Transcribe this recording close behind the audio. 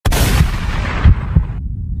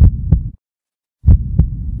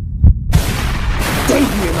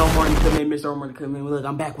your man, Mr. Omar, come in. Look,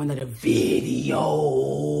 I'm back with another video.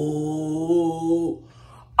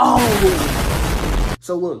 Oh!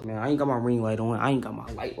 So look, man, I ain't got my ring light on. I ain't got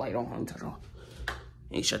my light on. Let me turn it on.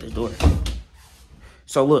 Ain't shut this door.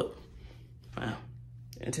 So look, man,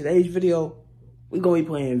 in today's video, we gonna be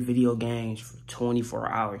playing video games for 24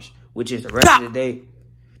 hours, which is the rest of the day,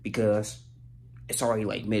 because it's already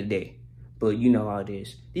like midday. But you know how it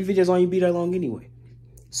is. These videos only be that long anyway.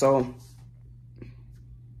 So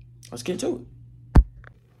let's get to it.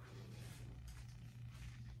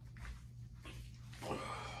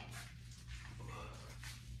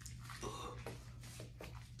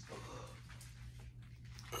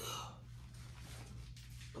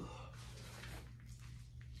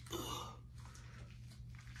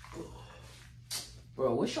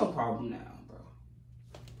 Bro, what's your problem now, bro?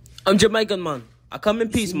 I'm Jamaican, man. I come in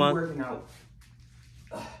peace, man. Working out.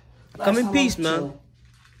 Come in peace, man.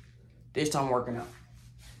 This time working out.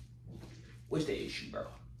 What's the issue, bro?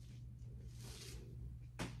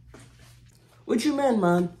 What you mean,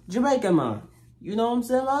 man? Jamaican, man. You know what I'm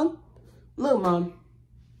saying, man? Look, man.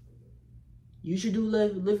 You should do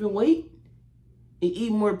living weight and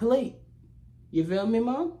eat more plate. You feel me,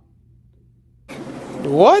 man?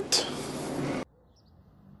 What?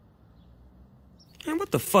 Man,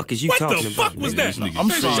 what the fuck is you talking about? What the fuck was that? I'm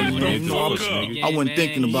sorry, man. I wasn't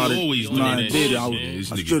thinking about it when I did it. I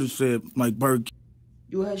should have said Mike Burke.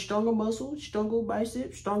 You had stronger muscles, stronger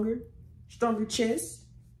biceps, stronger chest,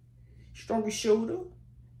 stronger shoulder.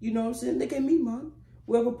 You know what I'm saying? Look at me, man.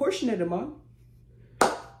 We have a portion of it, man.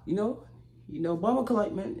 You know, bomber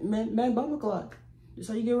collect, man, bomber collect. That's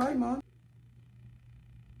how you get right, man.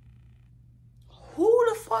 Who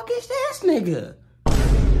the fuck is this nigga?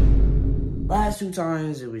 Last 2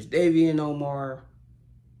 times, it was Davienomar.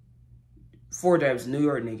 4 times, New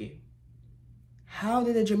York nigga. How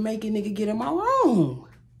did a Jamaican nigga get in my room?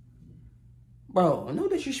 Bro, no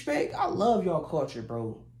disrespect. I love y'all culture,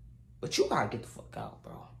 bro. But you gotta get the fuck out,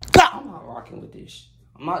 bro. I'm not rocking with this.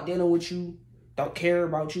 I'm not dealing with you. Don't care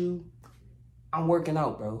about you. I'm working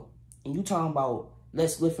out, bro. And you talking about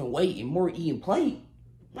less lifting weight and more eating plate.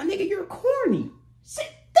 My nigga, you're corny.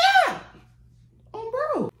 Sit down.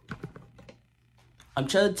 Bro. I'm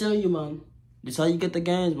trying to tell you, man. This how you get the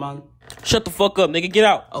games, man. Shut the fuck up, nigga. Get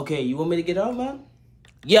out. Okay, you want me to get out, man?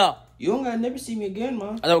 Yeah. You don't gotta never see me again,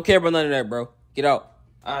 man. I don't care about none of that, bro. Get out.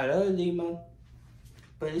 Alright, that'll leave, man.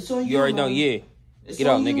 But it's on you, You already man. know, yeah. It's Get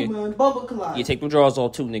on out, you, nigga. Man. Bumper collide. You take them drawers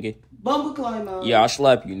off too, nigga. Bumper collide, man. Yeah, I'll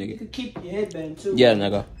slap you, You nigga. could keep your headband, too. Yeah,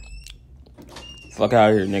 nigga. Fuck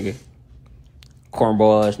out of here, nigga.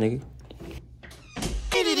 Cornball ass nigga.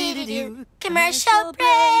 Commercial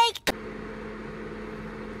break.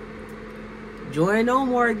 Join no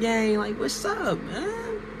more gang. Like, what's up,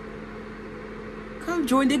 man? Come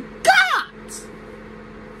join the gods.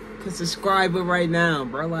 Can subscribe up right now,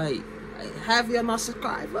 bro. Like half of y'all not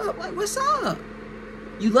subscribe up. Like, what's up?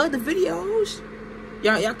 You love the videos?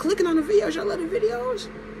 Y'all clicking on the videos. Y'all love the videos?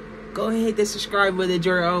 Go ahead, hit that subscribe button.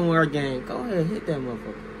 Enjoy your own war game. Go ahead, hit that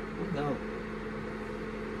motherfucker. Let's go.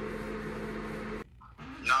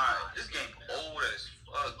 Nah, this game old as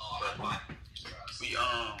fuck.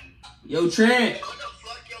 Yo, Trent. What the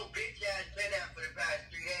fuck your bitch ass been at for the past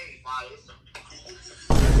 3 days?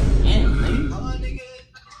 Damn, nigga. Come on, nigga.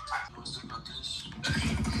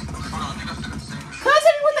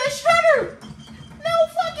 Cousin with that shredder. No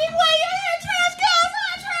fucking way. I had trash cans.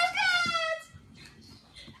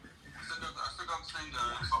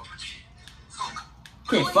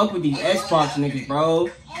 Can't fuck with these Xbox niggas, bro. Oh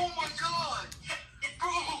my god.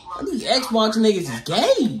 Bro. These Xbox niggas is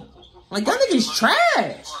gay. Like, that nigga's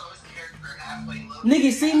trash.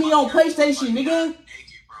 Niggas see me on PlayStation, nigga.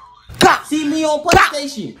 See me on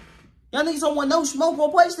PlayStation. Y'all niggas don't want no smoke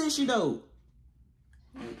on PlayStation, though.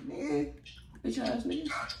 Nigga. Bitch ass nigga.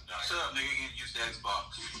 Shut up, nigga. You use the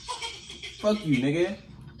Xbox. Fuck you, nigga.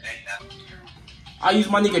 I use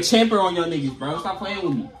my nigga Champer on y'all niggas, bro. Stop playing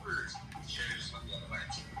with me.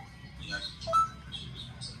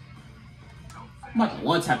 I'm about to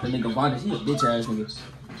one tap the nigga Vonvon. He a bitch ass nigga.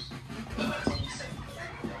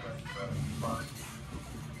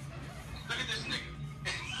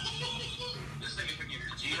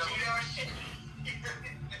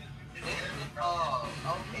 Oh,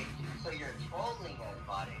 okay. So you're trolling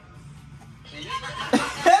everybody. This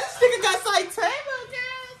nigga got Saitama,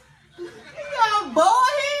 guys. He got a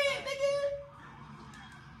bald head, nigga.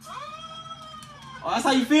 Oh, that's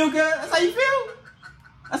how you feel, girl? That's how you feel?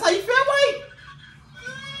 That's how you feel, boy?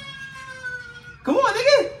 Come on,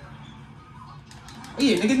 nigga.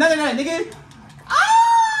 Yeah, nigga, none of that, nigga.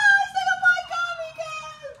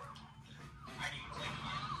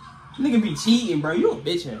 Nigga be cheating, bro. You a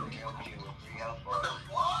bitch ass.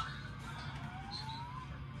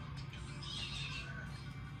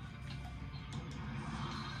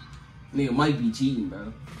 Nigga might be cheating,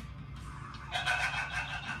 bro.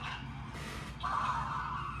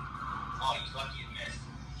 Oh, he's lucky you missed.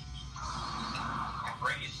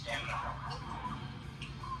 Bring his stamina.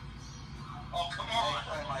 Oh, come on,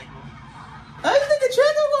 Michael. Hey, nigga,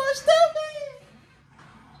 Trigger was stupid.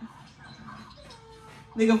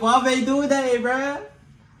 Nigga, Bob ain't doing that, bruh.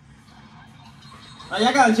 Oh,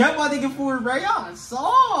 y'all gotta jump on nigga for it, bro. Y'all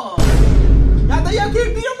saw. Y'all think y'all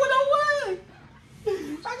can't beat him one-on-one?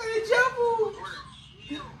 I gotta jump him.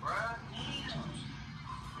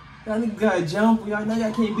 Y'all niggas gotta jump. Y'all know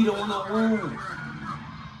y'all can't beat him one-on-one.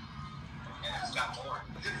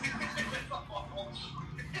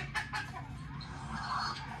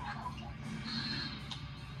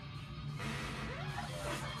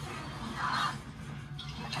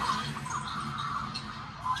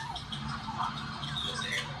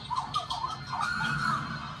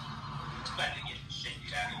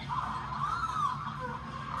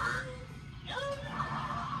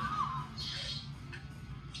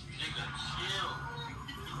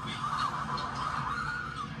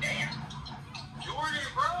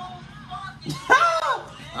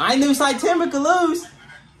 I knew September could lose.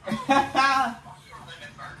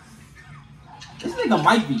 This nigga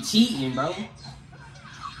might be cheating, bro.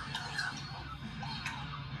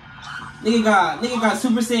 Nigga got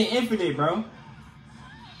Super Saiyan Infinite, bro.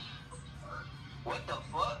 What the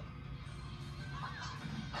fuck?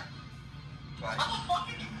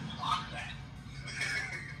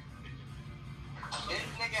 This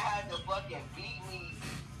nigga had to fucking beat me.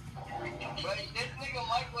 But this nigga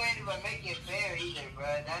Michael ain't even make it fair either, bro.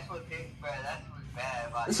 That's what's bad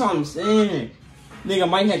about it. That's what I'm saying. Nigga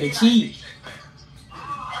might have to cheat.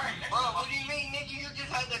 Bro, what do you mean, nigga? You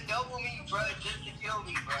just had to double me, bro, just to kill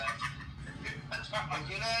me, bro.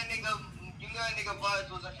 You know that nigga Buzz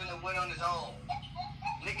wasn't finna win on his own.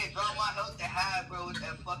 Nigga dropped my health to half, bro, with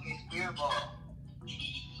that fucking spear ball.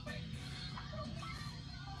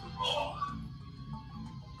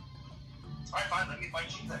 Alright, fine, let me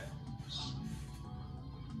fight you then.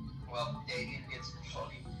 Well, Davey gets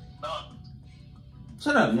fucking done.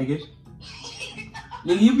 Shut up, nigga.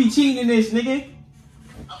 Nigga, you be cheating in this, nigga.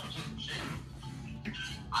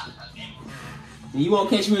 You won't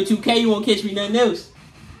catch me in 2K, you won't catch me nothing else.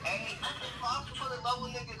 Hey, is it possible to level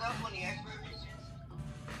niggas up on the expert missions?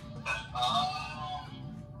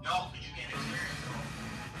 No, but you can't experience them.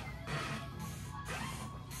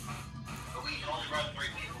 But we can only run 3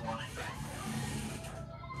 people on it.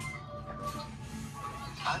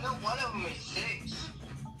 I know one of them is 6.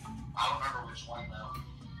 I don't remember which one though.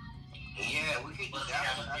 Yeah, we could do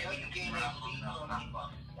that one. I know you gain XP on that.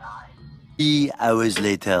 3 hours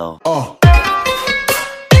later. Oh.